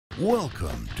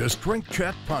Welcome to Strength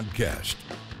Chat Podcast,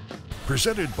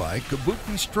 presented by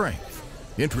Kabuki Strength.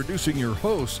 Introducing your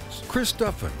hosts, Chris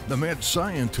Duffin, the mad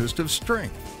scientist of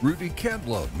strength, Rudy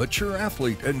Cadlow, mature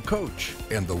athlete and coach,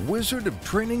 and the wizard of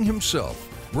training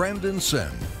himself, Brandon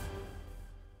Sen.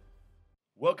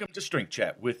 Welcome to Strength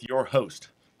Chat with your host,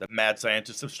 the mad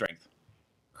scientist of strength,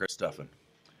 Chris Duffin.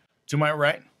 To my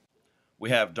right, we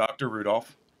have Dr.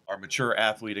 Rudolph, our mature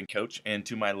athlete and coach, and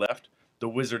to my left, the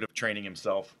wizard of training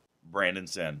himself, Brandon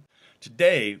Sen.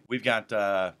 Today, we've got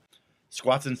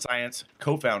Squats and Science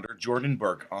co-founder Jordan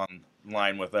Berke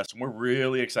online with us, and we're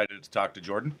really excited to talk to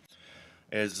Jordan.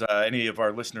 As any of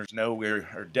our listeners know, we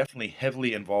are definitely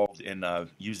heavily involved in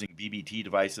using VBT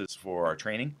devices for our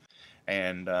training,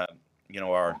 and I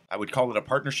would call it a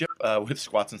partnership with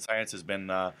Squats and Science has been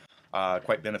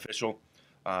quite beneficial.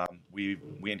 We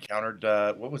encountered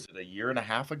what was it, a year and a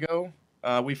half ago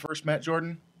we first met,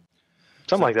 Jordan?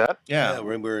 Something like that. Yeah,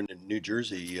 we're in New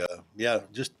Jersey.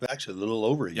 Just actually a little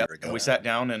over a year ago. And we sat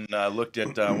down and looked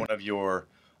at one of your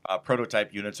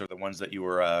prototype units, or the ones that you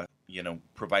were,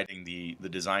 providing the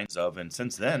designs of. And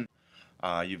since then,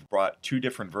 you've brought two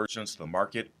different versions to the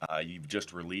market. You've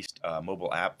just released a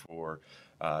mobile app for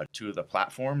two of the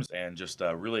platforms, and just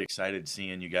really excited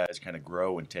seeing you guys kind of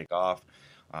grow and take off.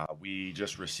 We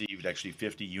just received actually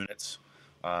 50 units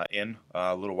in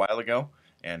a little while ago.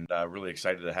 And really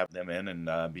excited to have them in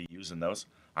and be using those.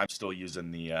 I'm still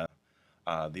using the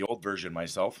old version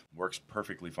myself. Works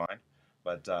perfectly fine.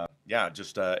 But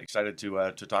just excited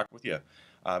to talk with you.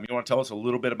 You want to tell us a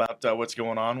little bit about what's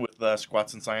going on with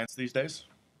Squats and Science these days?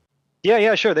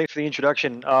 Yeah, sure. Thanks for the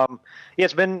introduction.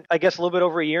 It's been, I guess, a little bit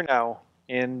over a year now,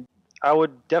 and I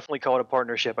would definitely call it a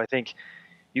partnership. I think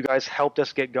you guys helped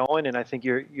us get going, and I think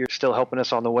you're still helping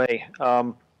us on the way.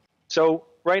 So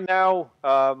right now,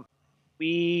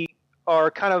 we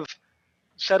are kind of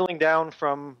settling down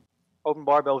from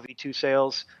OpenBarbell V2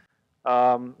 sales.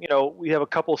 We have a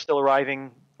couple still arriving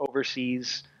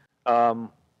overseas and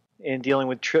dealing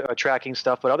with tracking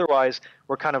stuff, but otherwise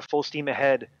we're kind of full steam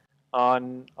ahead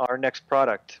on our next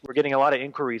product. We're getting a lot of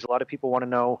inquiries. A lot of people want to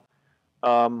know,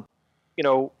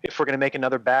 if we're going to make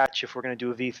another batch, if we're going to do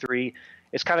a V3.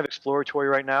 It's kind of exploratory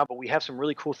right now, but we have some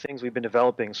really cool things we've been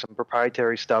developing, some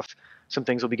proprietary stuff, some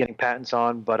things we'll be getting patents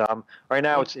on. But right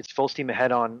now, it's full steam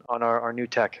ahead on our new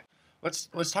tech. Let's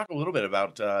talk a little bit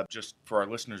about, just for our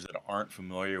listeners that aren't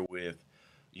familiar with,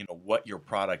 what your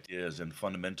product is, and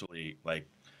fundamentally,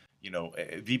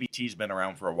 VBT's been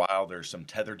around for a while. There's some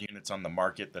tethered units on the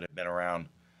market that have been around.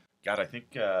 God, I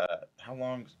think how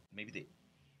long? Maybe the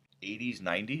 80s,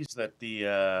 90s that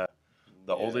the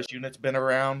oldest unit's been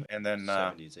around, and then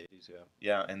 70s, 80s,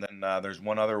 yeah, and then there's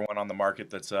one other one on the market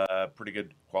that's pretty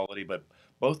good quality, but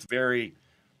both very,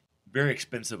 very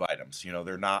expensive items.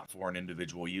 They're not for an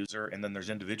individual user, and then there's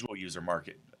individual user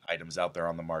market items out there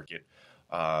on the market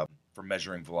for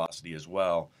measuring velocity as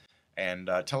well. And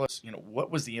tell us,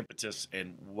 what was the impetus,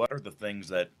 and what are the things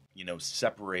that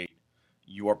separate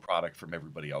your product from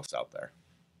everybody else out there?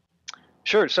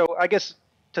 Sure. So I guess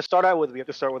to start out with, we have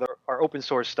to start with our open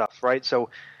source stuff, right? So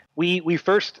we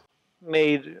first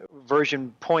made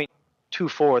version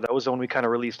 0.24. That was the one we kind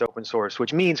of released open source,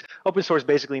 which means open source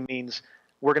basically means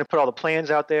we're going to put all the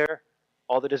plans out there,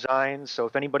 all the designs. So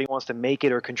if anybody wants to make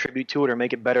it or contribute to it or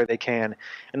make it better, they can.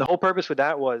 And the whole purpose with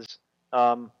that was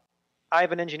I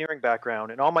have an engineering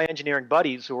background, and all my engineering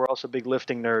buddies who were also big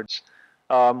lifting nerds,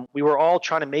 we were all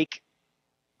trying to make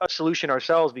a solution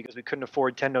ourselves because we couldn't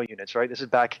afford Tendo units, right? This is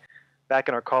back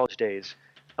in our college days.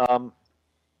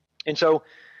 And so,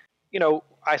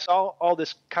 I saw all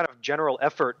this kind of general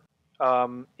effort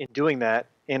in doing that,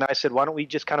 and I said, why don't we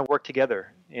just kind of work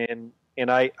together? And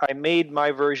I made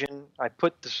my version. I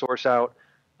put the source out.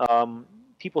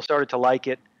 People started to like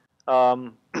it.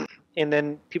 And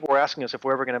then people were asking us if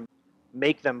we're ever going to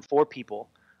make them for people.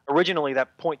 Originally,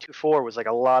 that 0.24 was like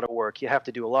a lot of work. You have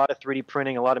to do a lot of 3D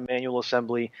printing, a lot of manual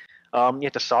assembly. You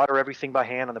have to solder everything by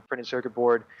hand on the printed circuit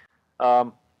board.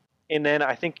 And then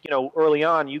I think, early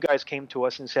on, you guys came to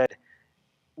us and said,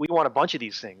 we want a bunch of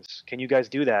these things. Can you guys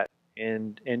do that?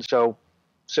 And so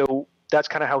that's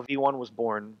kind of how V1 was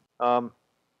born.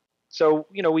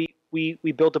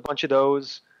 We built a bunch of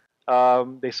those.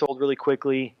 They sold really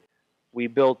quickly. We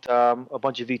built a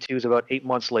bunch of V2s about 8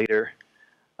 months later.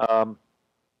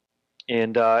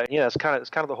 It's kind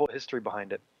of the whole history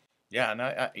behind it. Yeah, and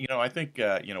I think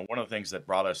one of the things that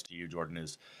brought us to you, Jordan,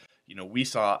 is we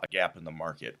saw a gap in the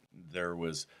market.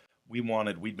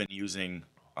 We'd been using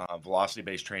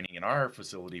velocity-based training in our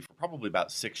facility for probably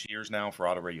about 6 years now for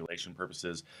auto-regulation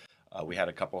purposes. We had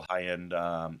a couple high-end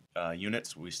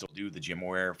units. We still do the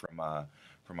GymAware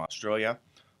from Australia.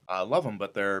 I love them,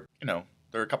 but they're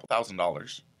they're a couple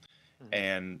 $1,000s, Mhm.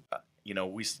 and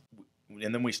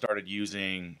and then we started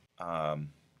using not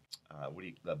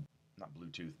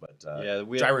Bluetooth, but Yeah,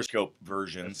 we have gyroscope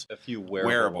versions, a few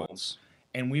wearable ones.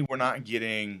 and we were not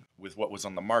getting with what was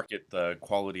on the market the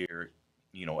quality or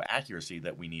accuracy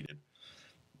that we needed,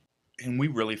 and we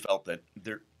really felt that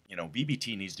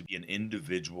VBT needs to be an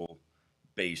individual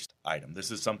based item.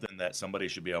 This is something that somebody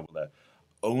should be able to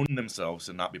own themselves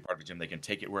and not be part of a gym. They can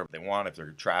take it wherever they want if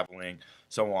they're traveling,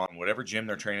 so on. Whatever gym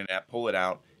they're training at, pull it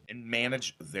out and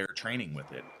manage their training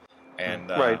with it. And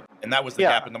Right. and that was the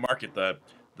Yeah. gap in the market.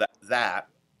 That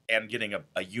and getting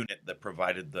a unit that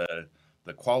provided the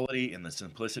quality and the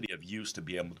simplicity of use to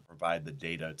be able to provide the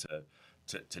data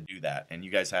to do that. And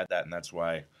you guys had that, and that's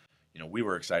why we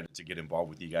were excited to get involved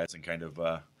with you guys and kind of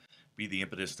be the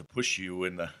impetus to push you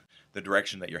in the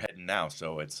direction that you're heading now.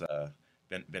 So it's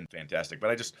been fantastic. But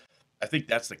I think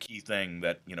that's the key thing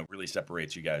that really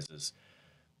separates you guys is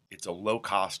it's a low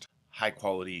cost, high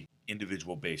quality,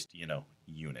 individual based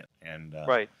unit. And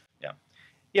Right. yeah.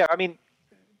 Yeah. I mean,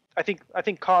 I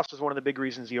think cost was one of the big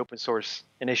reasons the open source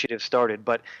initiative started.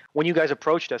 But when you guys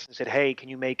approached us and said, "Hey, can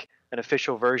you make an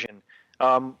official version?"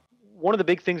 One of the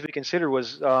big things we considered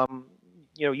was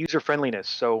user friendliness.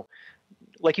 So,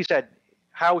 like you said,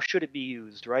 how should it be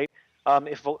used, right?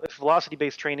 If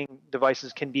velocity-based training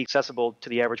devices can be accessible to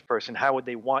the average person, how would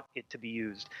they want it to be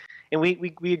used? And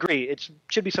we agree. It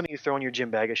should be something you throw in your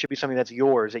gym bag. It should be something that's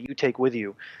yours that you take with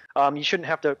you. You shouldn't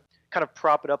have to kind of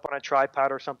prop it up on a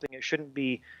tripod or something. It shouldn't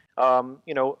be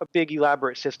a big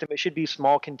elaborate system. It should be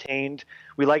small, contained.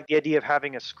 We like the idea of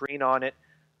having a screen on it.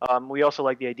 We also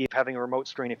like the idea of having a remote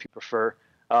screen if you prefer,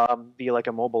 via like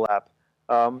a mobile app.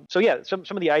 So yeah, some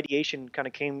of the ideation kind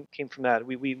of came from that.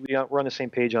 We're on the same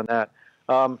page on that.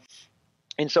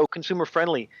 And so consumer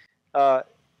friendly,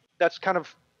 that's kind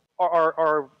of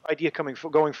our idea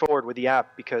going forward with the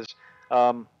app because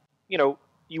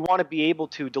you want to be able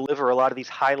to deliver a lot of these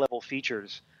high level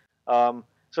features.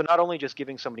 So not only just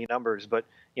giving somebody numbers, but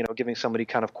giving somebody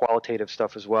kind of qualitative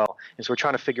stuff as well. And so we're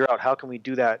trying to figure out how can we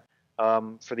do that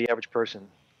for the average person.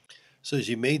 So as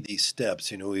you made these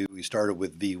steps, we started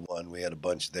with V1, we had a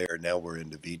bunch there. Now we're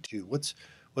into V2. What's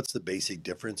the basic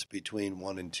difference between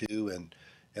 1 and 2,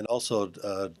 and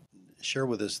also share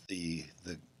with us the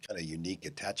kind of unique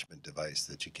attachment device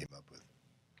that you came up with.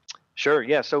 Sure.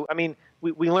 Yeah. So I mean,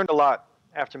 we learned a lot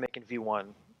after making V1.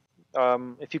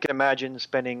 If you can imagine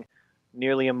spending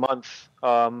nearly a month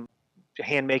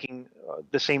hand making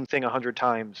the same thing 100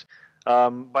 times,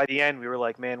 by the end we were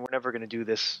like, man, we're never going to do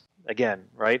this again,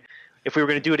 right? If we were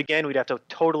going to do it again, we'd have to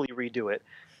totally redo it.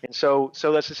 And so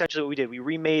that's essentially what we did. We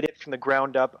remade it from the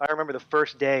ground up. I remember the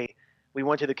first day we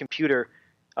went to the computer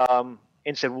and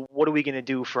said, well, what are we going to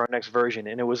do for our next version?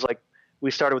 And it was like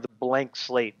we started with a blank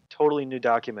slate, totally new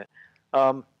document.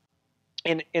 And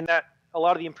in that, a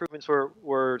lot of the improvements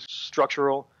were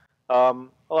structural. A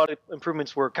lot of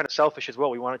improvements were kind of selfish as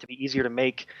well. We wanted it to be easier to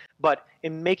make, but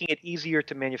in making it easier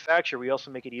to manufacture, we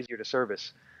also make it easier to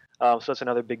service. So that's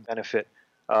another big benefit.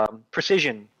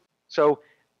 Precision. So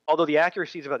although the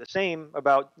accuracy is about the same,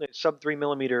 about sub 3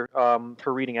 millimeter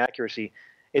per reading accuracy,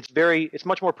 it's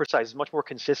much more precise, it's much more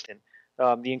consistent.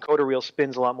 The encoder reel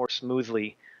spins a lot more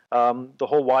smoothly. The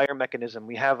whole wire mechanism,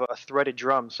 we have a threaded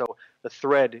drum, so the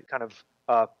thread kind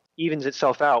of evens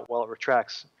itself out while it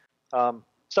retracts.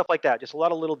 Stuff like that, just a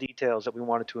lot of little details that we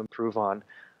wanted to improve on.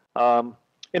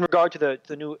 In regard to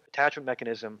the new attachment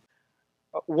mechanism,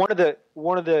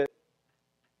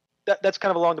 that's kind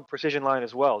of along the precision line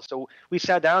as well. So we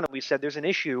sat down and we said there's an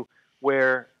issue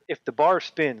where if the bar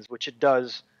spins, which it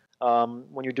does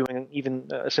when you're doing even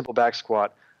a simple back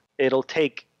squat, it'll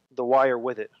take the wire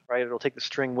with it, right? It'll take the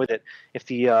string with it if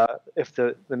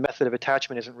the method of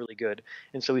attachment isn't really good.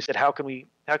 And so we said, how can we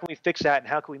fix that, and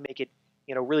how can we make it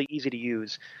really easy to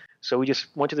use? So we just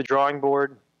went to the drawing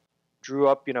board, drew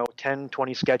up 10,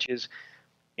 20 sketches,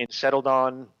 and settled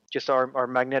on just our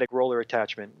magnetic roller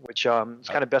attachment, which is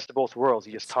kind of best of both worlds.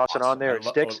 You just toss it on there, it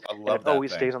sticks, and it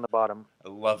always stays on the bottom. I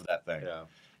love that thing.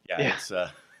 Yeah.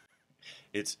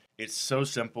 It's so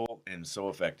simple and so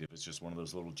effective. It's just one of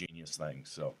those little genius things.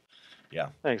 So, yeah.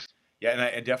 Thanks. Yeah, and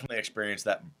I definitely experienced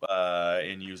that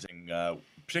in using,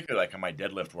 particularly like on my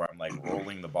deadlift, where I'm like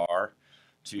rolling the bar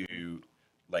to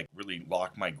like really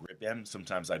lock my grip in.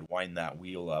 Sometimes I'd wind that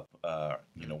wheel up,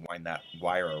 wind that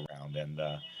wire around, and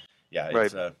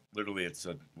it's right. Literally it's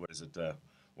one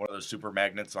of those super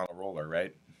magnets on a roller,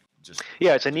 right?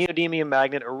 It's a neodymium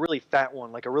magnet, a really fat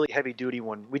one, like a really heavy duty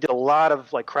one. We did a lot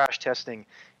of like crash testing,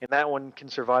 and that one can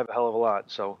survive a hell of a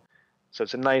lot. So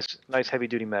it's a nice heavy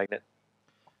duty magnet.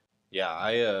 Yeah,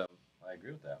 I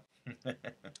agree with that.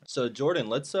 So Jordan,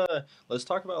 let's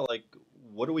talk about like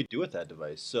what do we do with that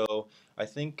device? So I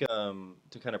think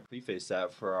to kind of preface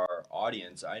that for our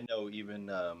audience, I know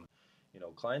even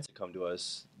clients that come to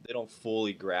us, they don't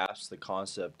fully grasp the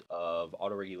concept of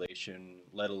autoregulation,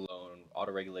 let alone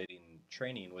autoregulating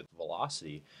training with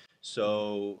velocity.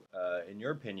 So, in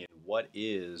your opinion, what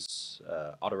is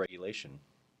autoregulation?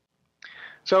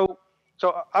 So,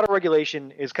 so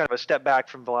autoregulation is kind of a step back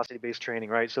from velocity-based training,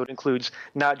 right? So it includes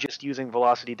not just using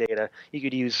velocity data. You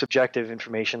could use subjective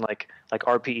information like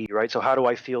RPE, right? So how do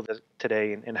I feel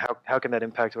today, and how can that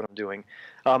impact what I'm doing?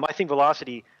 I think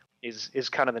velocity is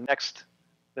kind of the next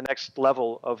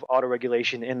level of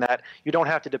autoregulation in that you don't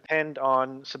have to depend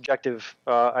on subjective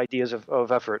ideas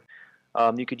of effort.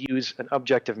 You could use an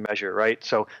objective measure, right?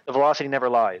 So the velocity never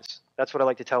lies. That's what I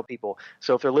like to tell people.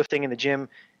 So if they're lifting in the gym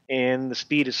and the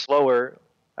speed is slower,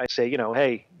 I say,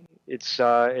 hey, it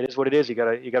is what it is. You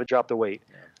gotta drop the weight.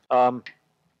 Um,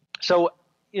 so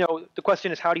the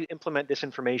question is, how do you implement this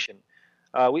information?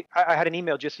 I had an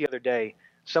email just the other day.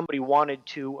 Somebody wanted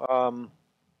to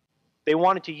they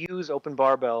wanted to use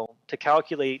OpenBarbell to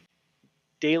calculate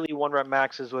daily one rep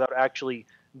maxes without actually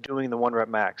doing the one rep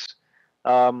max.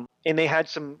 And they had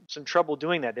some trouble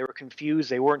doing that. They were confused.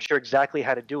 They weren't sure exactly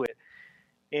how to do it.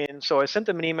 And so I sent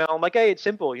them an email. I'm like, hey, it's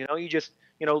simple. You just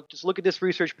look at this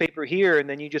research paper here, and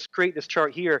then you just create this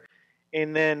chart here.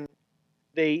 And then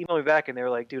they emailed me back, and they were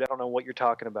like, dude, I don't know what you're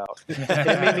talking about.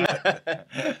 And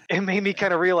it made me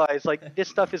kind of realize, like, this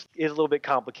stuff is a little bit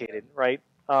complicated, right?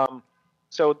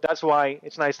 So that's why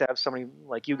it's nice to have somebody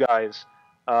like you guys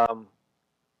kind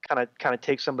of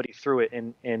take somebody through it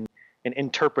and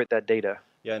interpret that data.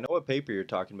 Yeah, I know what paper you're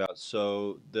talking about.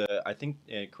 So I think,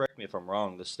 and correct me if I'm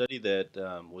wrong, the study that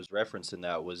was referenced in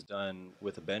that was done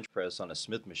with a bench press on a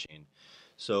Smith machine.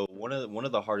 So one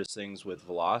of the hardest things with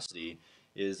velocity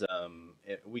is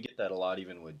we get that a lot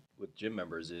even with gym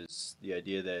members is the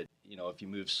idea that if you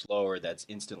move slower, that's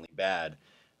instantly bad.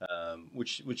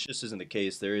 Which just isn't the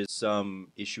case. There is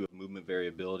some issue of movement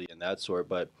variability and that sort.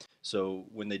 But so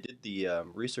when they did the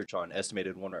research on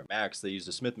estimated one rep max, they used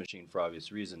a Smith machine for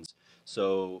obvious reasons.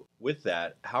 So with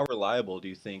that, how reliable do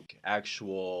you think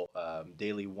actual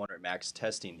daily one rep max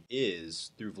testing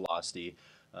is through velocity,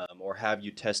 or have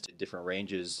you tested different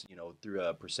ranges, through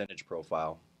a percentage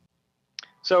profile?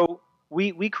 So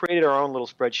we created our own little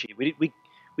spreadsheet. We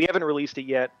haven't released it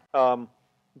yet,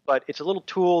 but it's a little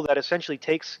tool that essentially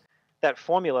takes that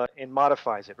formula and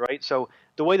modifies it, right? So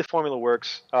the way the formula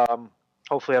works,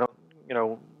 hopefully I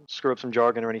don't screw up some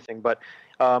jargon or anything, but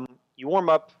you warm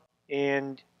up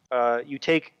and you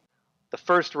take the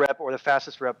first rep or the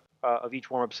fastest rep of each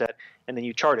warm up set, and then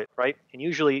you chart it, right? And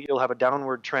usually you'll have a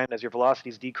downward trend as your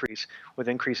velocities decrease with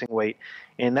increasing weight.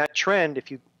 And that trend,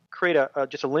 if you create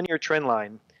just a linear trend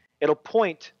line, it'll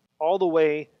point all the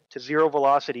way to zero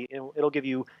velocity, and it'll give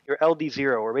you your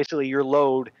LD0, or basically your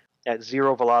load at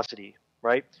zero velocity,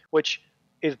 right? Which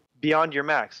is beyond your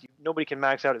max. Nobody can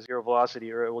max out at zero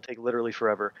velocity, or it will take literally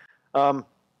forever.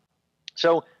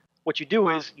 So what you do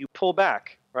is you pull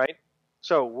back, right?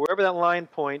 So wherever that line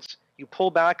points, you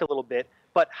pull back a little bit,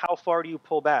 but how far do you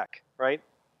pull back, right?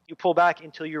 You pull back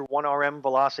until your 1 RM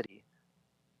velocity.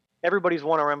 Everybody's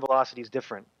 1 RM velocity is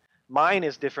different. Mine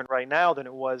is different right now than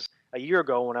it was a year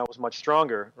ago when I was much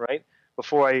stronger, right?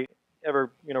 Before I ever,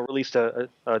 released a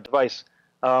device.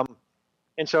 And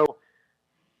so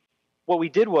what we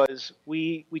did was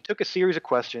we took a series of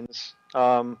questions,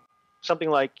 something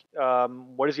like,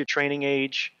 what is your training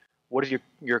age? What is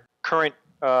your current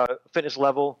fitness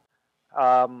level?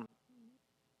 Body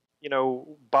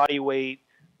weight,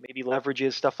 maybe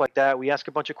leverages, stuff like that. We ask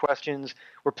a bunch of questions.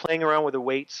 We're playing around with the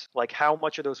weights, like how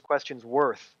much are those questions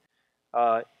worth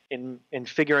in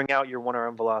figuring out your 1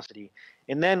 RM velocity.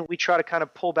 And then we try to kind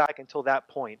of pull back until that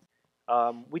point.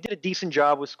 We did a decent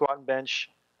job with squat and bench.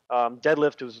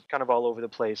 Deadlift was kind of all over the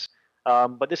place.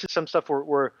 But this is some stuff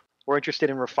we're interested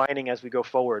in refining as we go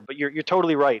forward. But you're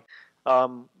totally right.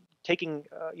 Taking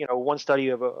one study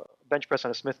of a bench press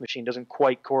on a Smith machine doesn't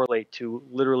quite correlate to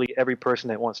literally every person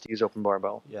that wants to use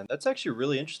OpenBarbell. Yeah, that's actually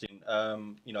really interesting. I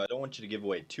don't want you to give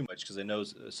away too much because I know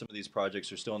some of these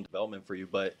projects are still in development for you,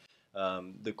 but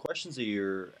the questions that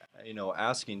you're,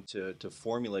 asking to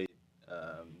formulate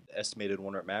estimated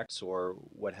one rep max or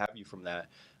what have you from that,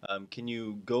 can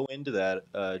you go into that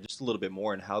just a little bit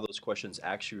more and how those questions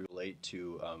actually relate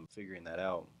to figuring that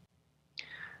out?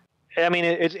 I mean,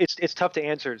 it's tough to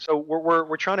answer. So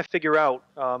we're trying to figure out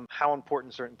how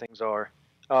important certain things are,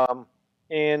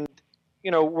 and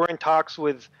we're in talks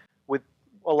with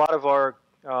a lot of our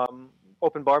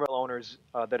OpenBarbell owners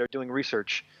that are doing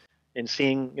research, and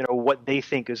seeing, what they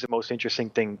think is the most interesting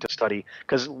thing to study.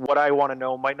 Because what I want to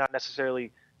know might not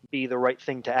necessarily be the right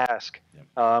thing to ask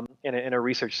in a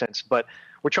research sense. But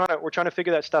we're trying to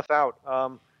figure that stuff out.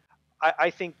 I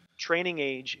think training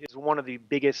age is one of the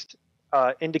biggest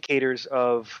indicators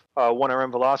of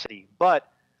 1RM velocity.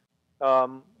 But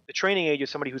the training age of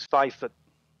somebody who's 5 foot.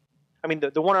 I mean,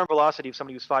 the 1RM velocity of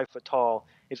somebody who's 5 foot tall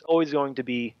is always going to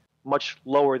be much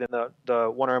lower than the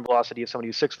 1RM velocity of somebody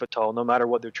who's 6 foot tall, no matter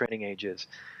what their training age is.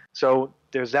 So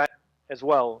there's that as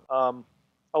well.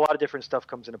 A lot of different stuff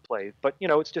comes into play, but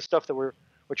it's just stuff that we're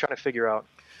trying to figure out.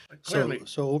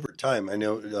 So over time, I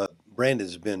know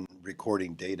Brandon's been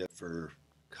recording data for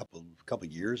a couple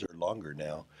years or longer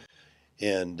now,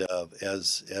 and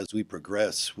as we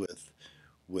progress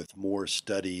with more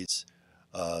studies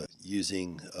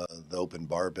using the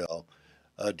OpenBarbell,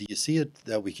 do you see it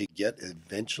that we could get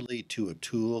eventually to a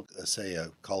tool,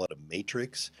 call it a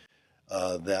matrix,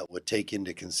 that would take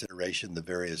into consideration the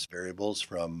various variables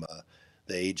from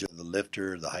the age of the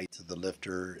lifter, the height of the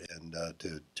lifter, and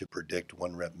to predict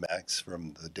 1 rep max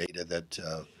from the data that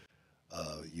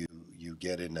you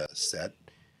get in a set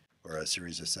or a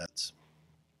series of sets?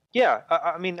 Yeah,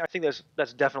 I mean, I think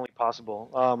that's definitely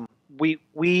possible. We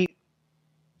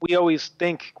always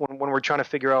think when we're trying to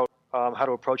figure out how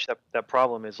to approach that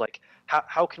problem is like,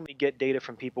 how can we get data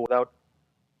from people without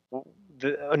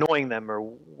annoying them or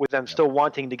with them still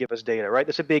wanting to give us data, right?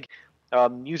 That's a big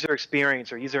user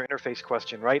experience or user interface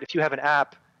question, right? If you have an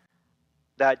app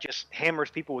that just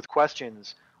hammers people with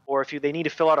questions, or if they need to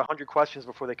fill out 100 questions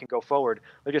before they can go forward,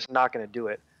 they're just not going to do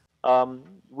it.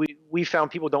 We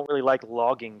found people don't really like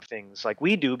logging things like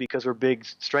we do because we're big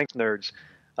strength nerds.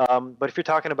 But if you're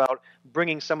talking about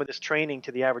bringing some of this training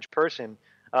to the average person,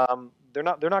 they're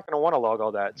not going to want to log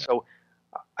all that. So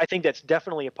I think that's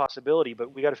definitely a possibility,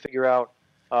 but we got to figure out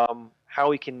how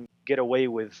we can get away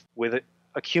with it,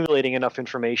 accumulating enough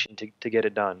information to get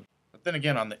it done. But then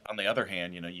again, on the other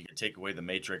hand, you can take away the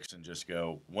matrix and just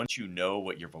go, once you know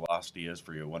what your velocity is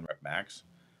for your 1 rep max,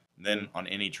 then on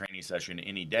any training session,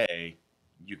 any day,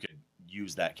 you could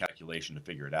use that calculation to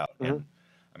figure it out. Mm-hmm. And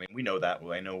I mean, we know that.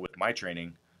 I know with my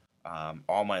training,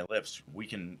 all my lifts, we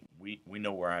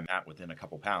know where I'm at within a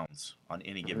couple pounds on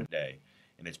any given day.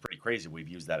 And it's pretty crazy. We've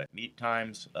used that at meet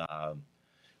times.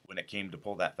 When it came to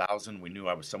pull that 1,000, we knew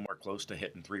I was somewhere close to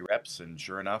hitting 3 reps, and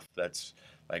sure enough, that's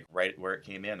like right where it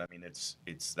came in. I mean, that's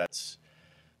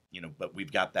but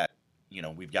we've got that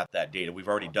data. We've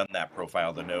already done that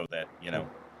profile to know that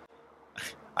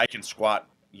I can squat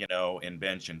and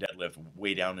bench and deadlift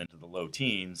way down into the low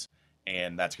teens,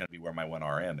 and that's going to be where my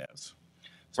 1RM is.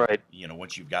 So, right.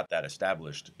 Once you've got that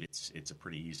established, it's a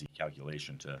pretty easy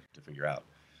calculation to figure out.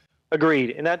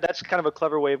 Agreed. And that's kind of a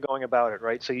clever way of going about it,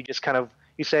 right? So you just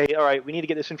you say, all right, we need to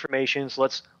get this information. So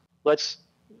let's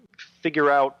figure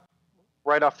out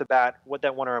right off the bat what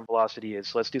that 1RM velocity is.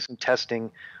 So let's do some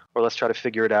testing, or let's try to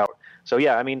figure it out. So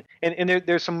yeah, I mean, and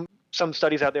there's some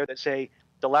studies out there that say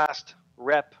the last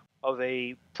rep of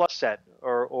a plus set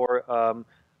or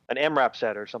an MRAP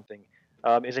set or something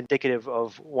is indicative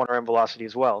of 1RM velocity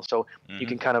as well. So you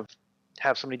can kind of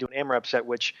have somebody do an MRAP set,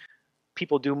 which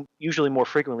people do usually more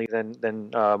frequently than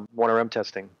 1RM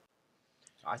testing.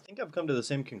 I think I've come to the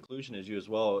same conclusion as you as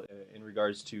well in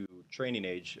regards to training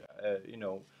age.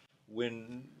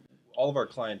 When all of our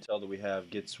clientele that we have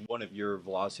gets one of your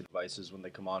velocity devices when they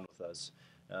come on with us,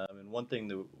 and one thing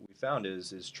that we found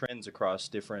is trends across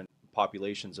different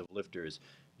populations of lifters.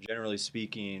 Generally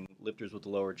speaking, lifters with a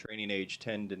lower training age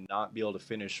tend to not be able to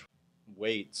finish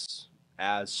weights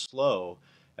as slow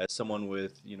as someone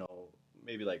with,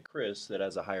 maybe like Chris that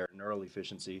has a higher neural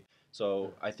efficiency.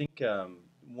 So I think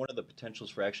one of the potentials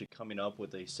for actually coming up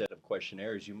with a set of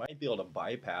questionnaires, you might be able to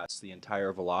bypass the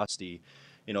entire velocity.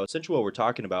 Essentially what we're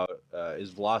talking about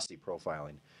is velocity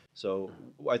profiling. So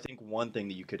I think one thing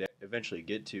that you could eventually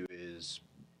get to is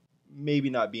maybe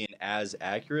not being as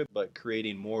accurate, but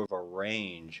creating more of a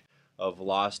range of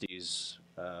velocities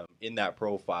in that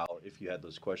profile if you had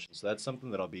those questions. So that's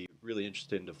something that I'll be really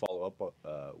interested in to follow up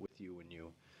with you when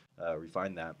you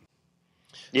refine that.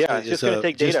 Yeah, it's just going to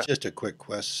take data. Just a quick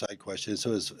side question.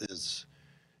 So is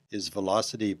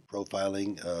velocity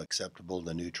profiling acceptable in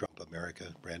the new Trump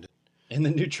America, Brandon? In the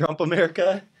new Trump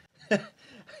America?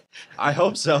 I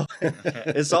hope so.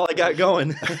 It's all I got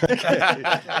going.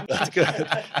 That's good.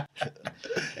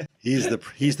 He's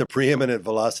the preeminent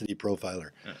velocity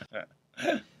profiler.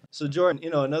 So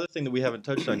Jordan, another thing that we haven't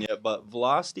touched on yet, but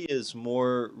velocity is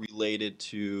more related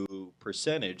to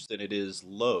percentage than it is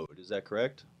load. Is that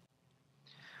correct?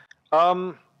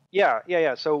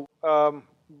 Yeah. So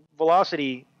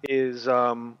velocity is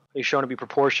shown to be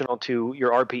proportional to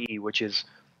your RPE, which is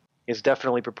is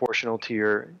definitely proportional to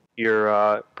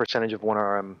your percentage of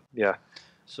 1RM. Yeah.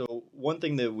 So one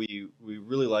thing that we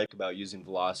really like about using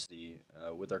velocity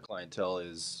with our clientele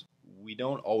is we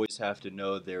don't always have to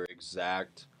know their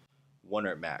exact 1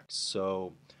 rep max.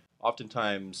 So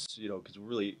oftentimes, because we're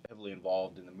really heavily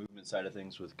involved in the movement side of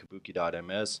things with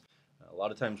Kabuki.ms, a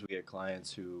lot of times we get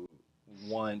clients who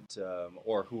want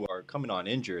or who are coming on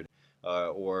injured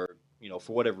or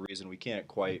for whatever reason we can't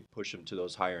quite push them to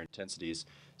those higher intensities.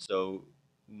 So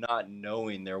not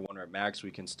knowing their 1 rep max,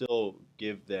 we can still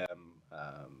give them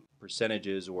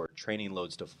percentages or training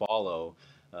loads to follow.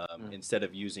 Instead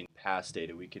of using past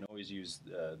data, we can always use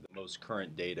the most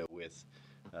current data with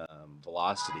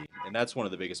velocity, and that's one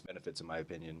of the biggest benefits, in my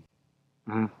opinion.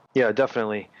 Yeah,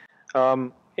 definitely.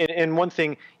 And one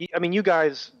thing, I mean, you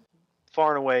guys far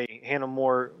and away handle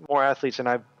more athletes than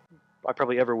I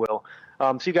probably ever will.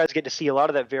 So you guys get to see a lot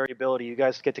of that variability. You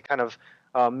guys get to kind of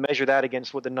measure that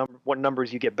against what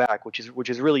numbers you get back, which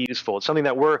is really useful. It's something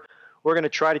that we're going to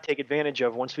try to take advantage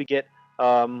of once we get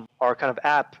our kind of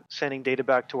app sending data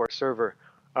back to our server.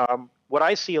 What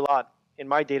I see a lot in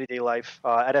my day-to-day life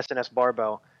at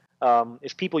SSBarbell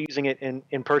is people using it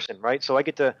in person, right? So I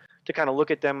get to kind of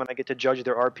look at them and I get to judge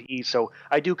their RPE. So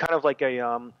I do kind of like a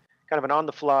kind of an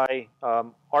on-the-fly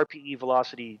RPE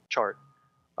velocity chart.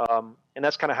 And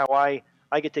that's kind of how I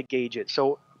get to gauge it.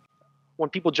 So when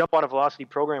people jump on a velocity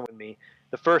program with me,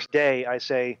 the first day I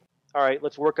say, all right,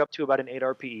 let's work up to about an 8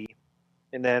 RPE.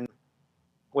 And then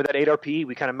with that 8 RPE,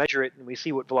 we kind of measure it and we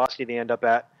see what velocity they end up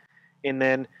at. And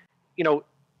then,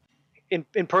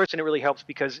 in person, it really helps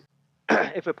because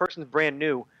if a person's brand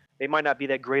new, they might not be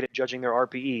that great at judging their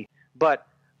RPE. But,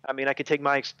 I mean, I could take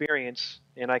my experience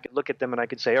and I could look at them and I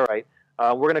could say, all right,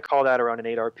 we're going to call that around an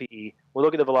 8 RPE. We'll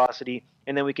look at the velocity,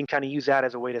 and then we can kind of use that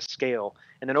as a way to scale.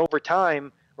 And then over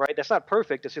time, right, that's not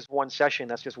perfect. It's just one session.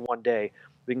 That's just one day.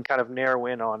 We can kind of narrow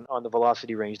in on the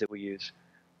velocity range that we use.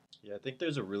 Yeah, I think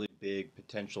there's a really big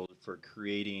potential for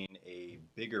creating a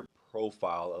bigger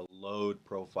profile, a load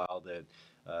profile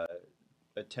that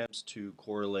attempts to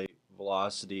correlate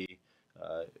velocity,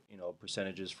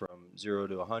 percentages from 0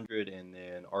 to 100, and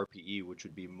then RPE, which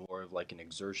would be more of like an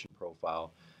exertion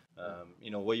profile.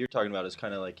 What you're talking about is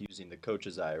kind of like using the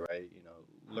coach's eye, right?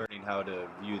 Learning how to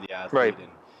view the athlete, right. And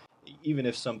even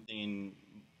if something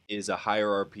is a higher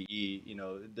RPE,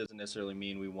 it doesn't necessarily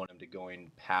mean we want them to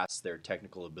going past their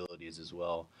technical abilities as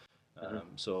well.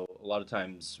 So a lot of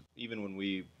times, even when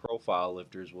we profile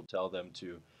lifters, we'll tell them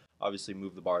to obviously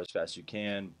move the bar as fast as you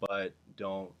can, but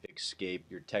don't escape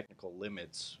your technical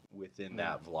limits within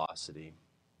that velocity.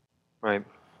 Right.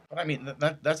 But I mean,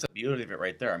 that's the beauty of it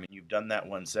right there. I mean, you've done that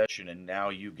one session, and now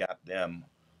you've got them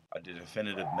a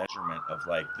definitive measurement of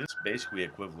like this basically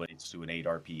equates to an 8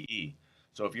 RPE.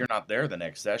 So if you're not there the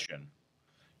next session,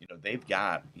 they've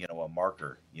got, a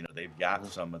marker, they've got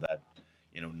some of that,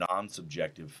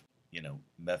 non-subjective,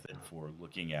 method for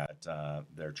looking at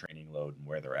their training load and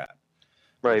where they're at.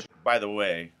 Right. Which, by the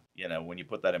way, when you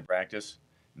put that in practice,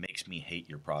 makes me hate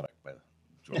your product,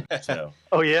 Jordan. So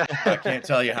oh yeah. I can't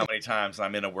tell you how many times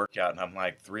I'm in a workout and I'm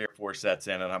like 3 or 4 sets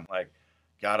in and I'm like,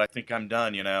 God, I think I'm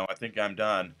done, I think I'm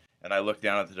done. And I look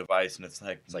down at the device and it's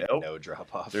like nope, no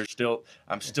drop off.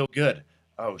 I'm still good.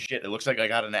 Oh shit, it looks like I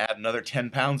got to add another 10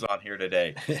 pounds on here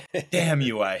today. Damn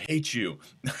you, I hate you.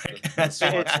 It's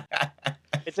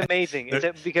amazing.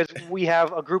 Because we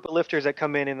have a group of lifters that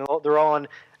come in and they're all on,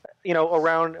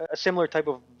 around a similar type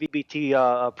of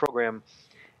VBT program.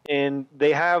 And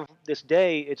they have this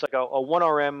day, it's like a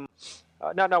 1RM,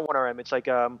 not 1RM, it's like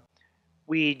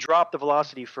we drop the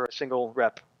velocity for a single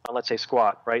rep on, let's say,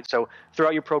 squat, right? So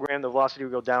throughout your program, the velocity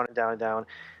will go down and down and down.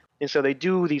 And so they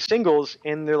do these singles,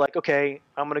 and they're like, okay,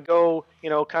 I'm going to go,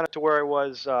 kind of to where I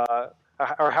was,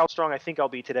 or how strong I think I'll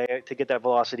be today to get that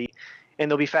velocity. And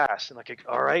they'll be fast. And like,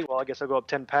 all right, well, I guess I'll go up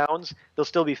 10 pounds. They'll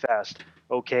still be fast.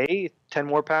 Okay, 10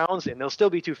 more pounds, and they'll still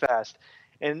be too fast.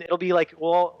 And it'll be like,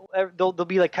 well, they'll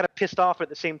be like kind of pissed off at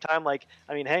the same time. Like,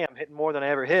 I mean, hey, I'm hitting more than I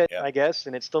ever hit, I guess,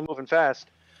 and it's still moving fast.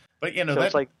 But so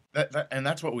it's like that, and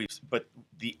that's what but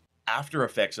the after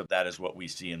effects of that is what we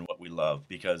see and what we love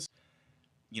because,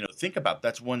 think about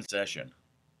that's one session,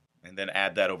 and then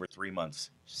add that over 3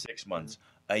 months, 6 months,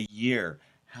 a year.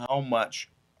 How much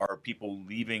are people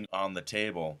leaving on the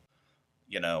table?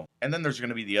 And then there's going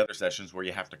to be the other sessions where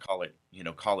you have to call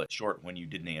it short when you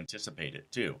didn't anticipate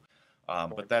it too.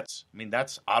 But that's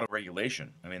auto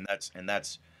regulation. I mean,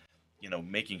 that's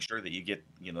making sure that you get,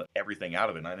 everything out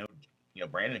of it. And I know,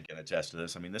 Brandon can attest to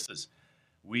this. I mean, this is,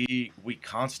 we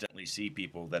constantly see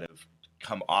people that have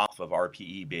come off of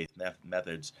RPE based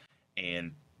methods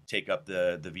and take up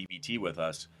the VBT with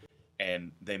us.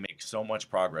 and they make so much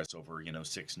progress over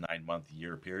 6-9 month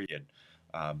year period,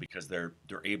 because they're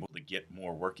able to get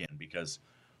more work in. Because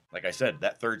like I said,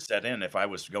 that third set in, if I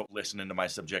was listening to my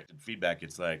subjective feedback,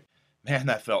 it's like, man,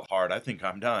 that felt hard. I think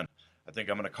I'm done. I think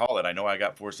I'm going to call it. I know I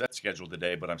got 4 sets scheduled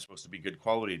today, but I'm supposed to be good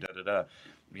quality,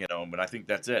 but I think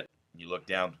that's it. You look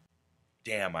down,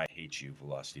 damn, I hate you,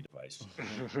 velocity device.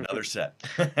 Another set.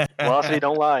 Velocity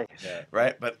don't lie. Yeah.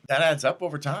 Right? But that adds up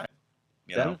over time,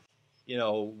 you know?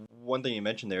 One thing you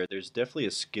mentioned there, there's definitely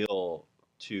a skill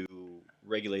to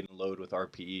regulating load with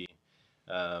RPE.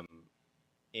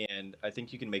 And I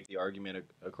think you can make the argument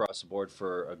across the board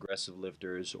for aggressive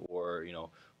lifters or,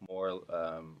 more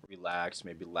relaxed,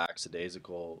 maybe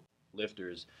lackadaisical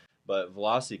lifters. But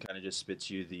velocity kind of just spits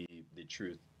you the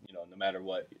truth, no matter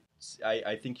what.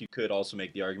 I think you could also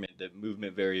make the argument that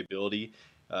movement variability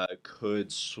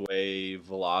could sway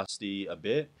velocity a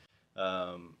bit.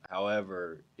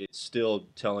 However, it's still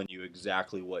telling you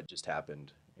exactly what just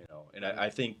happened, and I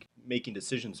think making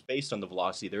decisions based on the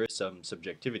velocity, there is some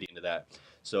subjectivity into that.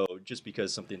 So just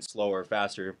because something's slower or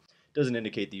faster doesn't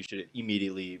indicate that you should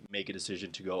immediately make a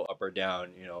decision to go up or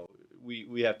down.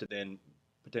 We have to then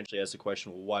potentially ask the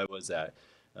question, well, why was that?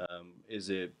 Is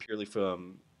it purely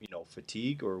from,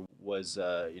 fatigue, or was,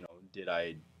 did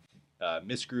I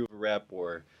misgroove a rep?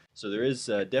 Or so there is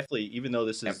definitely, even though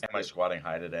this is... Am I squatting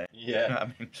high today? Yeah.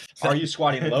 Are you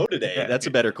squatting low today? That's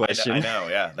a better question. I know,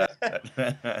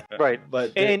 yeah. Right.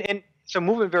 But and so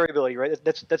movement variability, right?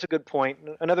 That's a good point.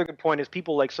 Another good point is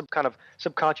people like some kind of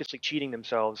subconsciously cheating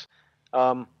themselves.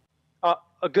 A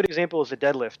good example is the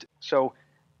deadlift. So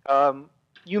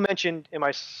you mentioned, am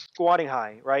I squatting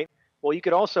high, right? Well, you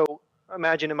could also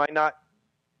imagine, am I not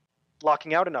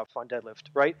locking out enough on deadlift,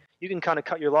 right? You can kind of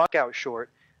cut your lockout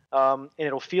short, and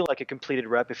it'll feel like a completed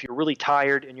rep if you're really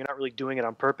tired and you're not really doing it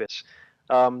on purpose.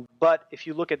 But if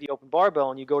you look at the open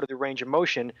barbell and you go to the range of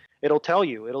motion, it'll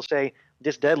say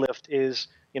this deadlift is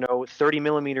 30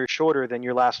 millimeters shorter than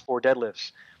your last 4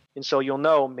 deadlifts. And so you'll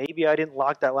know, maybe I didn't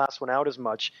lock that last one out as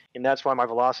much, and that's why my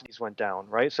velocities went down,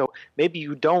 right? So maybe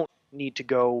you don't need to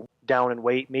go down in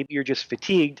weight. Maybe you're just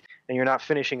fatigued and you're not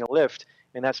finishing a lift,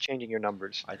 and that's changing your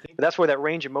numbers. I think but that's where that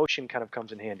range of motion kind of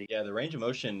comes in handy. Yeah, the range of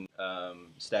motion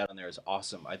stat on there is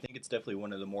awesome. I think it's definitely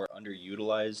one of the more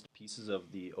underutilized pieces of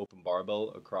the open barbell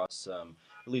across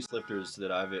at least lifters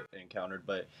that I've encountered.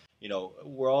 But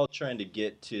we're all trying to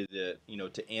get to the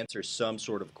to answer some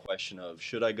sort of question of,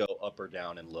 should I go up or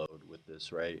down in load with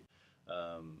this, right?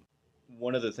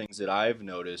 One of the things that I've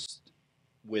noticed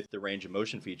with the range of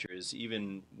motion feature is,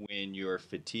 even when you're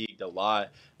fatigued a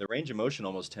lot, the range of motion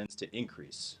almost tends to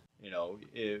increase.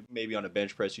 Maybe on a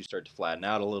bench press you start to flatten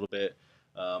out a little bit.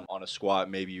 On a squat,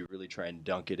 maybe you really try and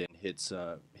dunk it and hit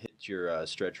your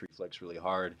stretch reflex really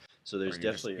hard. So there's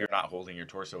definitely you're not holding your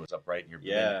torso as upright, and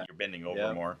you're bending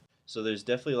over more. So there's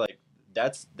definitely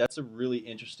that's a really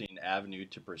interesting avenue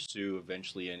to pursue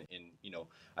eventually. And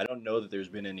I don't know that there's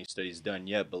been any studies done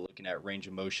yet, but looking at range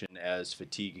of motion as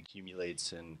fatigue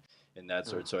accumulates and that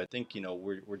sort. So I think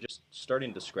we're just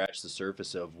starting to scratch the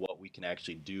surface of what we can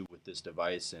actually do with this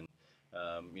device. And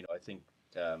I think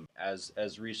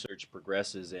as research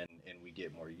progresses and we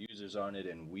get more users on it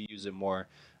and we use it more,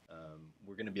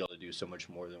 we're going to be able to do so much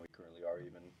more than we currently are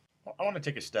even. I want to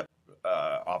take a step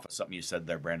off of something you said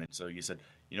there, Brandon. So you said,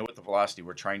 with the velocity,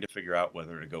 we're trying to figure out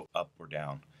whether to go up or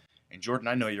down. And Jordan,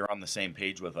 I know you're on the same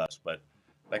page with us, but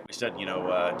like we said,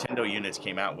 Tendo units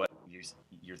came out. What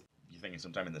you're thinking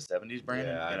sometime in the 70s,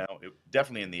 Brandon? Yeah,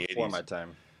 definitely in the 80s. Before my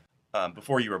time.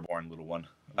 Before you were born, little one.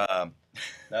 That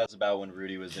was about when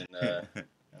Rudy was in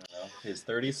his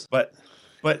 30s. But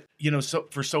so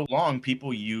for so long,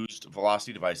 people used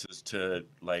velocity devices to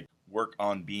work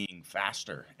on being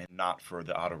faster and not for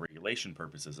the auto-regulation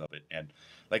purposes of it. And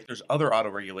there's other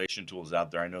auto-regulation tools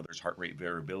out there. I know there's heart rate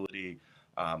variability.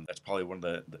 That's probably one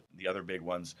of the other big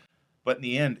ones. But in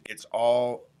the end,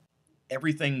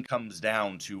 everything comes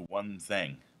down to one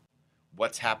thing: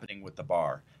 what's happening with the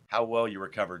bar, how well you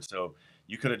recovered. So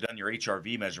you could have done your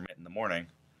HRV measurement in the morning,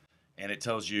 and it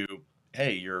tells you,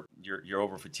 hey, you're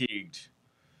over fatigued.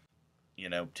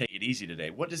 Take it easy today.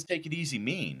 What does take it easy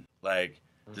mean?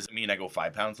 Does it mean I go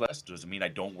 5 pounds less? Does it mean I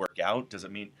don't work out? Does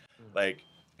it mean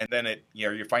and then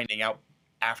you're finding out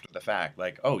after the fact,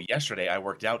 oh, yesterday I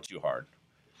worked out too hard.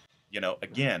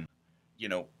 Again,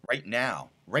 right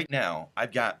now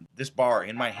I've got this bar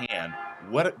in my hand.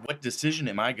 What decision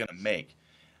am I going to make?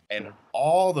 And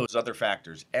all those other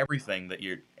factors, everything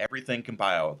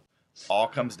compiled, all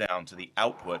comes down to the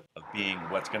output of being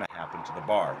what's going to happen to the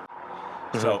bar.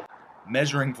 So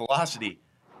measuring velocity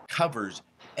covers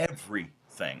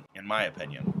everything, in my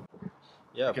opinion.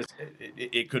 Yeah, because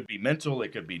it could be mental,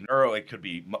 it could be neuro, it could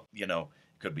be it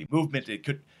could be movement, it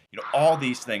could all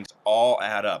these things all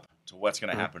add up to what's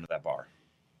going to happen to that bar.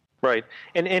 Right.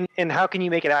 And how can you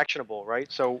make it actionable,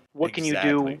 right? So what can you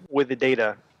Exactly. do with the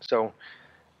data? So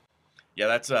Yeah,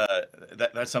 that's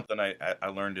something I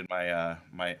learned in my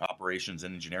my operations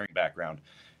and engineering background.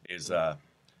 Is there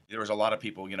was a lot of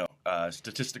people,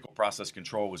 statistical process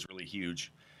control was really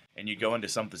huge, and you go into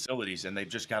some facilities and they've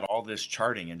just got all this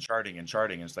charting and charting and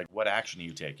charting. And it's like, what action are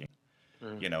you taking?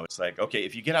 It's like, okay,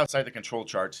 if you get outside the control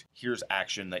charts, here's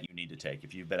action that you need to take.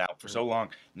 If you've been out for so long,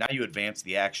 now you advance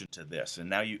the action to this, and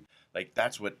now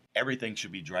that's what everything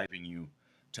should be driving you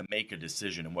to make a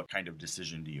decision. And what kind of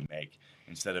decision do you make,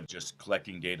 instead of just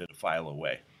collecting data to file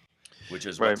away, which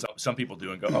is what some people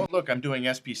do and go, oh, look, I'm doing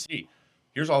SPC.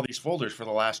 Here's all these folders for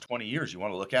the last 20 years. You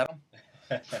want to look at them?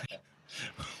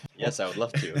 Yes, I would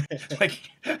love to.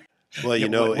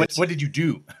 Well, what did you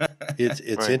do?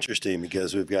 it's interesting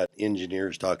because we've got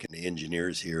engineers talking to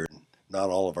engineers here, and not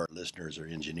all of our listeners are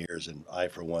engineers. And I,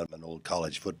 for one, am an old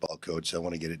college football coach, so I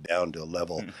want to get it down to a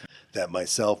level that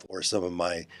myself or some of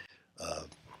my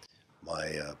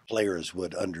players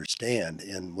would understand.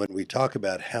 And when we talk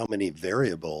about how many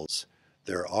variables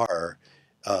there are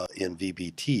in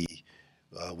VBT,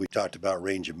 we talked about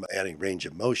adding range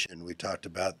of motion. We talked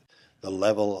about the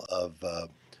level of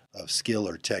skill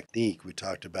or technique. We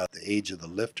talked about the age of the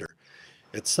lifter.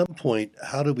 At some point,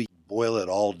 how do we boil it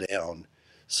all down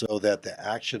so that the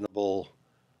actionable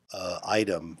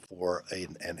item for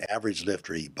an average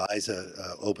lifter, he buys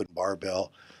a open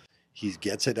barbell, he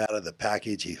gets it out of the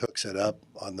package, he hooks it up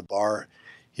on the bar,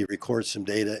 he records some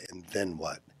data, and then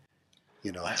what?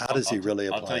 How does he really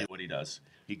apply? I'll tell you what he does.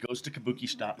 He goes to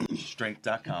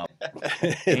KabukiStrength.com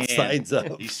and signs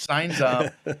up. He signs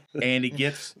up, and he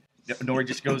just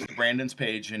goes to Brandon's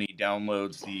page and he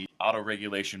downloads the auto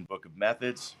regulation book of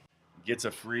methods, gets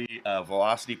a free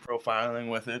velocity profiling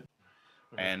with it,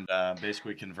 and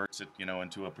basically converts it,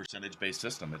 into a percentage-based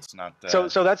system. It's not so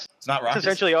that's it's not rocket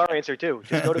essentially our answer too.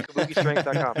 Just go to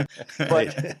KabukiStrength.com.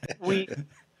 But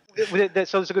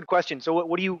so it's a good question. So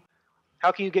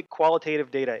how can you get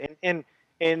qualitative data? And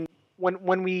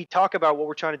when we talk about what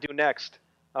we're trying to do next,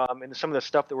 and some of the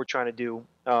stuff that we're trying to do,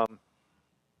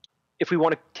 if we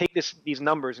want to take these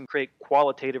numbers and create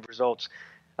qualitative results,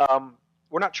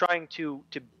 we're not trying to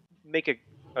make a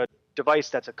device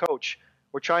that's a coach.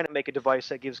 We're trying to make a device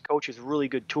that gives coaches really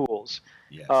good tools.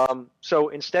 Yes. So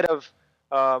instead of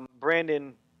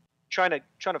Brandon trying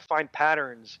to find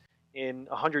patterns in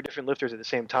 100 different lifters at the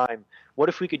same time, what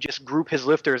if we could just group his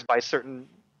lifters by certain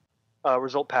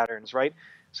result patterns, right?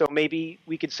 So maybe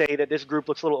we could say that this group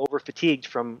looks a little over fatigued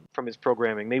from his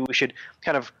programming. Maybe we should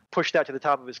kind of push that to the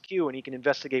top of his queue and he can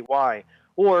investigate why.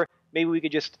 Or maybe we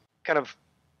could just kind of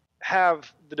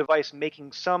have the device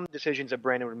making some decisions that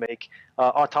Brandon would make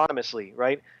autonomously,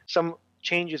 right? Some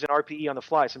changes in RPE on the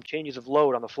fly, some changes of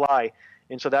load on the fly.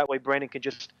 And so that way Brandon could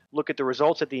just look at the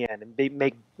results at the end and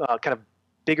make kind of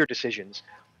bigger decisions.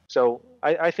 So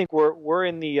I think we're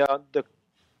in the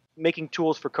making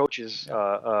tools for coaches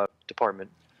department.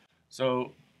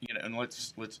 So and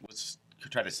let's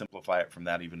try to simplify it from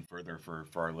that even further for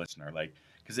our listener,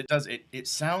 because it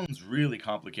sounds really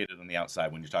complicated on the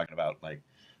outside when you're talking about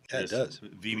it does.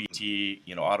 VBT,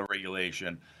 auto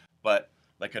regulation, but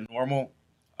like a normal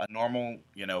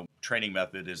training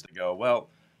method is to go, well,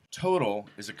 total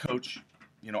is a coach,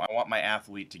 I want my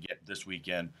athlete to get this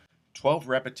weekend 12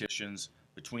 repetitions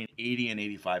between 80 and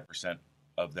 85%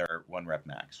 of their 1 rep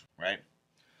max, right?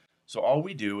 So all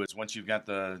we do is, once you've got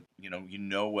the,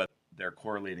 what they're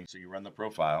correlating, so you run the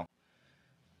profile,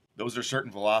 those are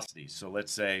certain velocities. So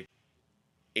let's say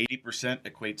 80%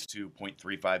 equates to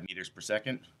 0.35 meters per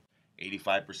second,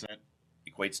 85%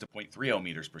 equates to 0.30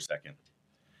 meters per second.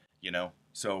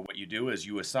 So what you do is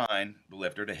you assign the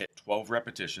lifter to hit 12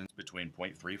 repetitions between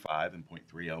 0.35 and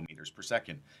 0.30 meters per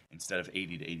second instead of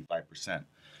 80 to 85%.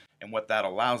 And what that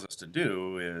allows us to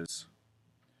do is,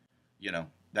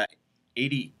 that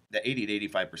 80 to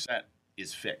 85%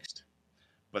 is fixed,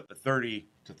 but the 30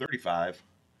 to 35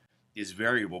 is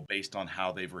variable based on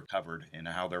how they've recovered and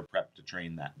how they're prepped to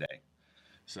train that day.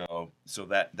 So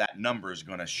that number is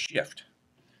going to shift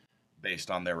based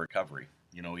on their recovery,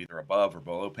 either above or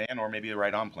below plan, or maybe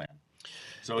right on plan.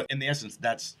 So in the essence,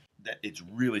 that it's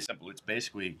really simple. It's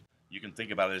basically, you can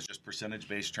think about it as just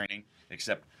percentage-based training,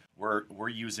 except we're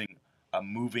using a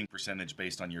moving percentage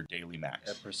based on your daily max.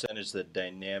 A percentage that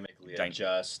dynamically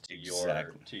adjusts to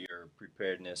your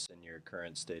preparedness and your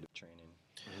current state of training.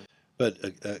 But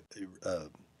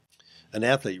an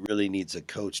athlete really needs a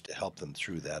coach to help them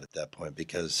through that at that point,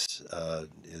 because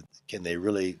can they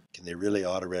really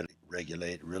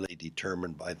auto-regulate, really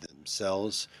determine by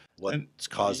themselves what's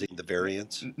causing the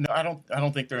variance? No, I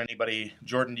don't think there anybody.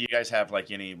 Jordan, do you guys have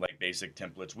like any like basic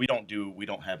templates? We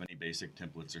don't have any basic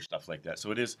templates or stuff like that.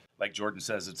 So it is like Jordan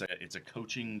says, it's a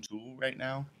coaching tool right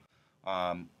now.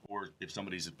 Or if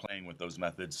somebody's playing with those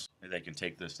methods, they can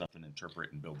take this stuff and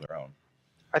interpret and build their own.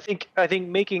 I think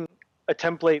making a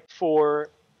template for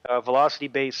a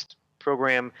velocity-based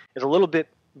program is a little bit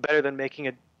better than making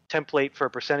a template for a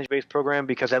percentage-based program,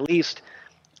 because at least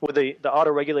with the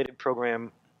auto-regulated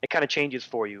program, it kind of changes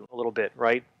for you a little bit,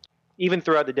 right? Even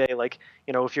throughout the day, like,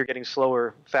 if you're getting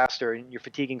slower, faster, and you're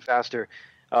fatiguing faster,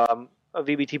 a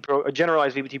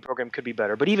generalized VBT program could be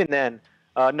better. But even then,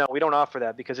 no, we don't offer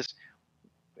that, because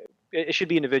it should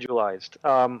be individualized.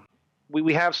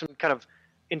 We have some kind of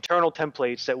internal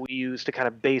templates that we use to kind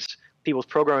of base people's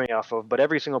programming off of, but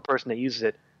every single person that uses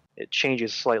it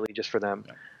changes slightly just for them.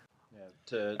 Yeah.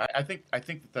 I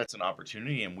think that's an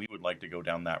opportunity, and we would like to go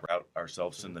down that route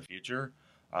ourselves in the future.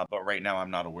 But right now, I'm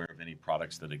not aware of any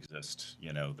products that exist,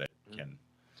 that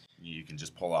you can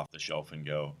just pull off the shelf and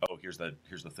go, oh, here's the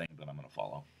thing that I'm going to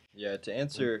follow. Yeah, to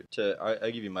answer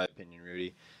I give you my opinion,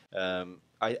 Rudy.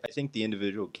 I think the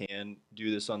individual can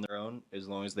do this on their own as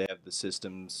long as they have the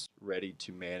systems ready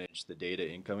to manage the data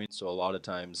incoming. So a lot of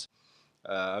times,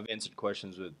 I've answered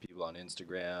questions with people on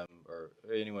Instagram or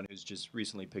anyone who's just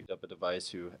recently picked up a device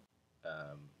who,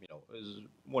 is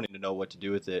wanting to know what to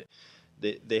do with it.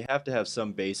 They have to have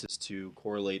some basis to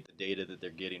correlate the data that they're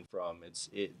getting from.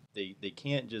 They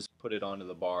can't just put it onto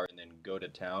the bar and then go to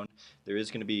town. There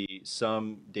is going to be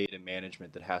some data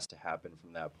management that has to happen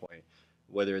from that point,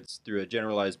 whether it's through a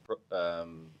generalized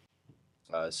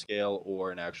scale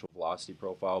or an actual velocity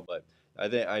profile. But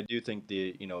I do think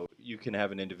you can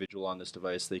have an individual on this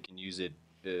device. They can use it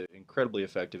incredibly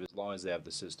effective as long as they have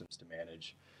the systems to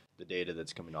manage the data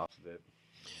that's coming off of it.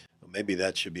 Well, maybe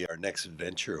that should be our next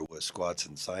venture with Squats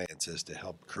and Science, is to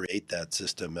help create that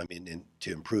system. I mean,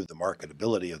 to improve the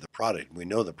marketability of the product. We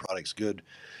know the product's good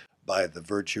by the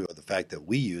virtue of the fact that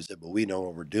we use it, but we know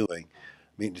what we're doing.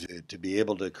 I mean, to be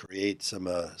able to create some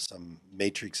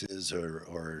matrices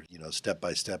or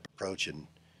step-by-step approach, and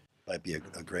might be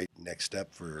a great next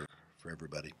step for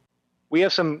everybody. We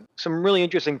have some really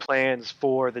interesting plans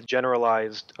for the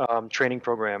generalized training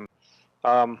program.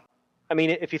 I mean,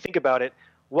 if you think about it,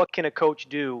 what can a coach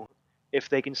do if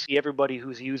they can see everybody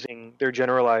who's using their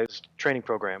generalized training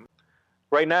program?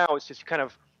 Right now, it's just kind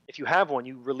of, if you have one,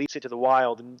 you release it to the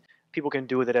wild and people can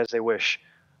do with it as they wish.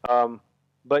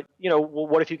 But,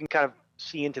 what if you can kind of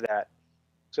see into that?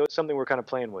 So it's something we're kind of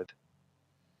playing with.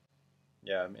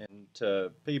 Yeah, and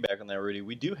to piggyback on that, Rudy,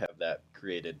 we do have that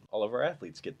created. All of our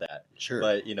athletes get that. Sure.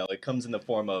 But, it comes in the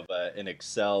form of an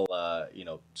Excel,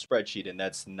 spreadsheet, and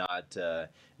that's not,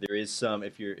 there is some,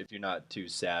 if you're not too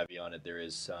savvy on it, there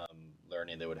is some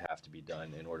learning that would have to be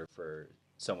done in order for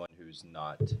someone who's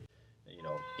not,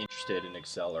 interested in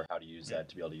Excel or how to use that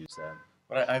to be able to use that.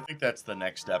 But I think that's the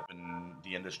next step in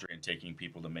the industry, and taking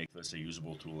people to make this a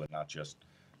usable tool and not just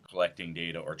collecting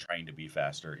data or trying to be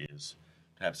faster, is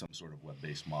to have some sort of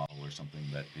web-based model or something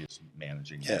that is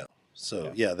managing. Yeah.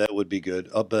 So that would be good.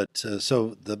 But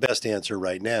so the best answer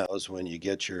right now is when you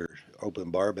get your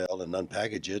OpenBarbell and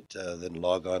unpackage it, then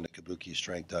log on to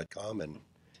kabukistrength.com and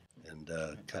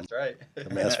That's right.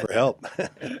 come ask for help.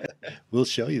 We'll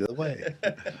show you the way.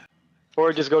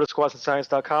 Or just go to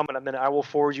squatsandscience.com and then I will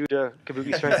forward you to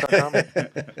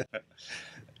kabukistrength.com.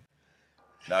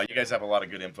 No, you guys have a lot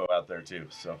of good info out there too.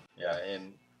 So yeah,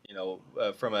 and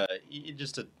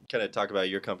just to kind of talk about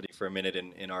your company for a minute,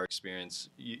 in our experience,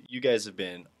 you guys have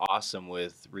been awesome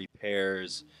with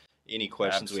repairs. Any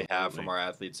questions we have from our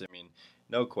athletes, I mean,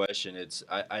 no question.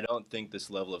 I don't think this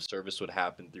level of service would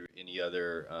happen through any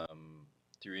other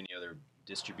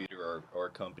distributor or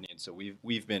company, and so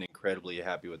we've been incredibly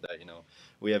happy with that.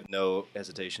 We have no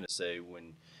hesitation to say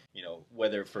when,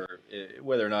 whether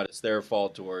or not it's their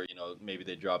fault or maybe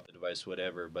they dropped the device,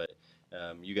 whatever, but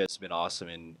you guys have been awesome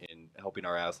in helping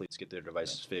our athletes get their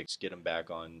devices fixed, get them back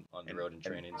on the road and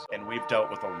training. So. And we've dealt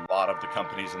with a lot of the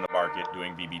companies in the market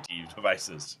doing VBT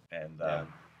devices, and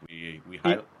we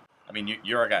I mean,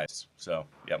 you're our guys, so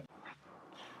yep.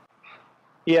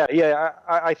 Yeah.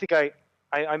 I think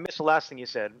I missed the last thing you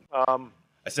said.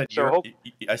 I said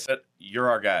you're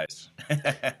our guys.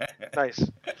 Nice.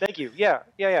 Thank you. Yeah.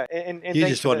 And you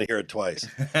just wanted to hear it twice.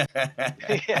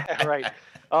 Yeah, right.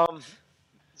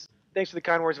 Thanks for the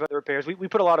kind words about the repairs. We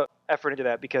put a lot of effort into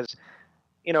that because,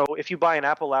 if you buy an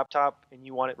Apple laptop and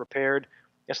you want it repaired,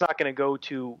 it's not going to go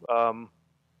to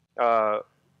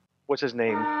what's his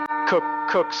name,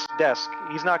 cook's desk.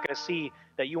 He's not going to see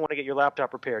that you want to get your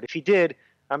laptop repaired. If he did,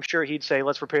 I'm sure he'd say,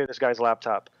 let's repair this guy's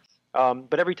laptop.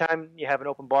 But every time you have an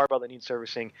open barbell that needs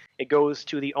servicing, it goes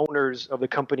to the owners of the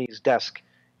company's desk.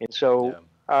 And so,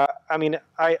 I mean,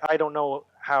 I don't know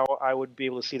how I would be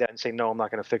able to see that and say, no, I'm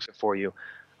not going to fix it for you.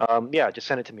 Yeah, just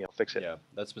send it to me. I'll fix it. Yeah,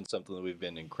 that's been something that we've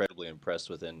been incredibly impressed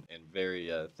with and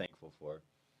very thankful for.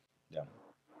 Yeah.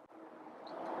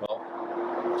 Well,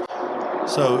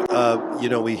 so, you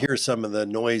know, we hear some of the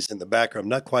noise in the background,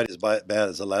 not quite as bad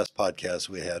as the last podcast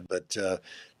we had, but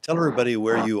tell everybody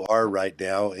where you are right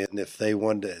now, and if they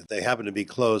happen to be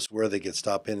close, where they could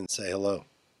stop in and say hello.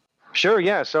 Sure,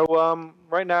 yeah. So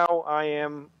right now I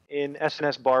am in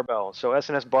SSBarbell. So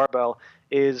SSBarbell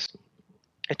is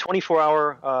a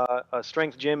 24-hour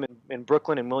strength gym in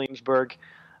Brooklyn and Williamsburg.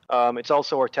 It's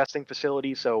also our testing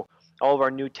facility, so all of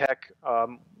our new tech,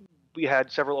 we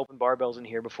had several open barbells in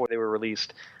here before they were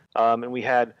released, and we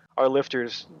had our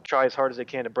lifters try as hard as they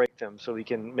can to break them so we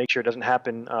can make sure it doesn't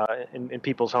happen in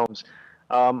people's homes.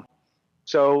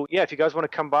 So yeah, if you guys want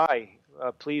to come by,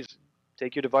 please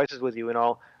take your devices with you, and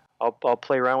I'll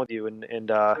play around with you and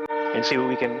see what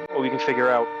we can figure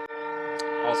out.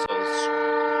 Also,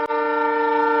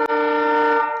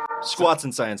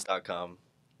 squatsandscience.com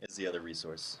is the other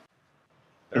resource.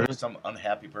 There's some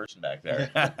unhappy person back there.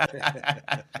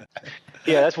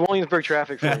 Yeah, that's Williamsburg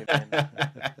traffic for you, man.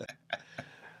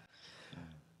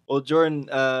 Well, Jordan,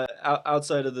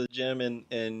 outside of the gym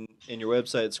and your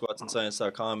website,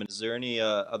 squatsandscience.com, is there any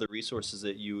other resources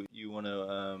that you want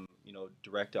to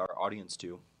direct our audience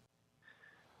to?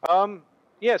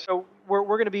 Yeah, so we're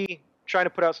going to be trying to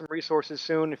put out some resources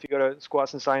soon. If you go to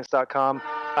squatsandscience.com,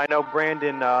 I know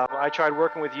Brandon. I tried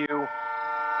working with you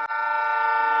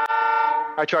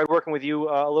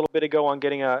a little bit ago on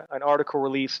getting an article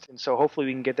released, and so hopefully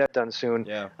we can get that done soon.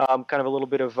 Yeah. Kind of a little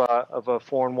bit of a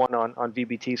 4-in-1 on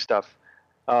VBT stuff.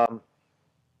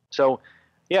 So,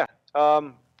 yeah,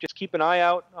 just keep an eye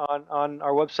out on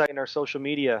our website and our social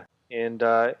media, and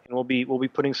we'll be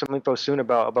putting some info soon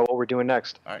about what we're doing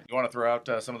next. All right, you want to throw out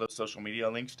some of those social media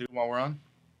links too while we're on?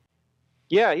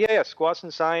 Yeah. Squats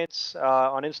and Science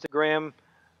on Instagram.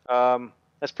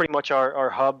 That's pretty much our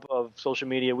hub of social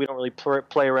media. We don't really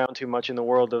play around too much in the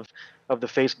world of the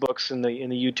Facebooks and the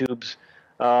YouTubes.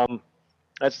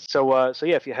 So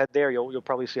yeah, if you head there, you'll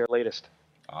probably see our latest.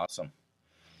 Awesome.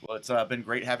 Well, it's been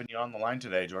great having you on the line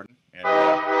today, Jordan. And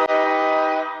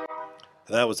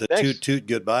that was a toot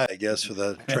goodbye, I guess, for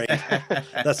the train.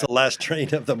 That's the last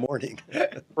train of the morning.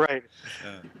 Right.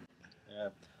 Yeah.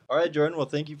 All right, Jordan. Well,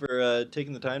 thank you for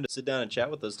taking the time to sit down and chat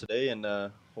with us today, and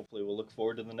hopefully we'll look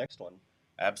forward to the next one.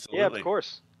 Absolutely. Yeah, of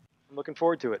course. I'm looking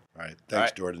forward to it. All right.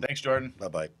 Thanks, Jordan. Thanks, Jordan.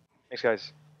 Bye-bye. Thanks,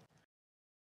 guys.